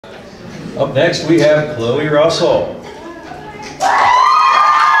Up next, we have Chloe Russell.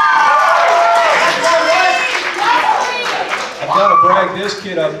 I've got to brag this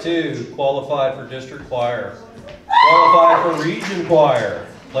kid up too. Qualified for district choir. Qualified for region choir.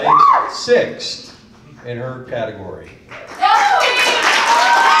 Placed 6th in her category.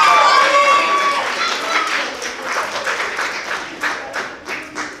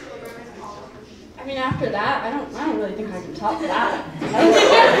 I mean, after that, I don't really think I can top that.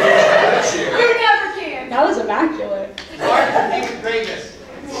 You never can. That was immaculate. Hard to compete with greatness.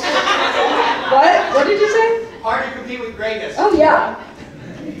 What? What did you say? Hard to compete with greatness. Oh yeah.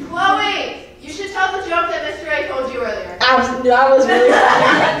 Chloe, you should tell the joke that Mr. A told you earlier. That was really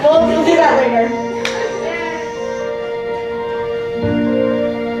funny. We'll do that later.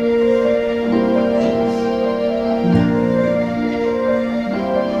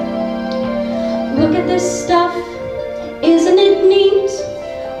 Look at this stuff, isn't it neat?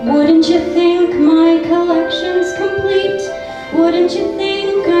 Wouldn't you think my collection's complete? Wouldn't you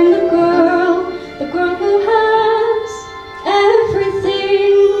think I'm the girl who has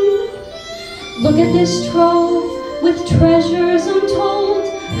everything? Look at this trove with treasures untold.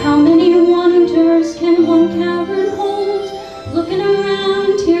 How many wonders can one cavern hold? Looking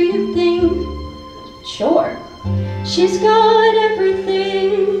around here you think, sure, she's got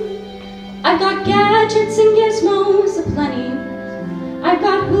everything. I've got gadgets and gizmos aplenty. I've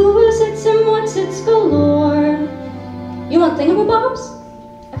got who's-its and what's-its galore. You want thingamabobs?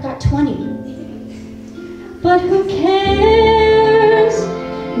 I've got 20. But who cares?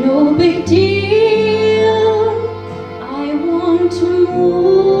 No big deal. I want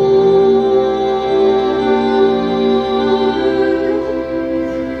more.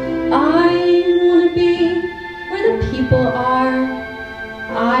 I want to be where the people are.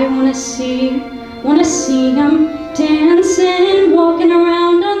 I want to see them dancing, walking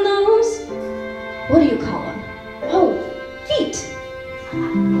around on those, what do you call them? Oh, feet.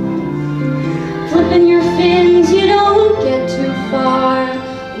 Flipping your fins, you don't get too far.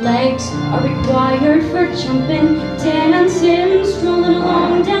 Legs are required for jumping, dancing, strolling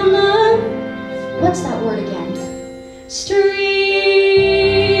along down the, what's that word again?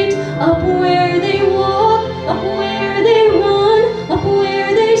 Street, up where they walk, up where they run, up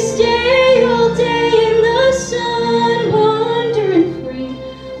where they stay all day in the sun, wandering free.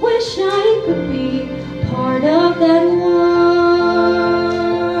 Wish I could be part of that world.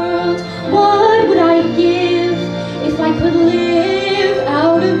 What would I give if I could live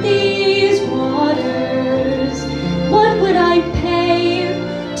out of these waters? What would I pay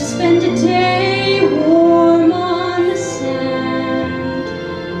to spend a day warm on the sand?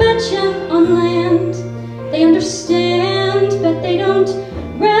 Betcha on land they understand, but they don't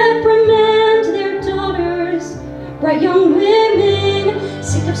reprimand their daughters. Bright young women,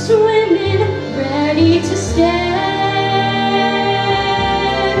 sick of swimming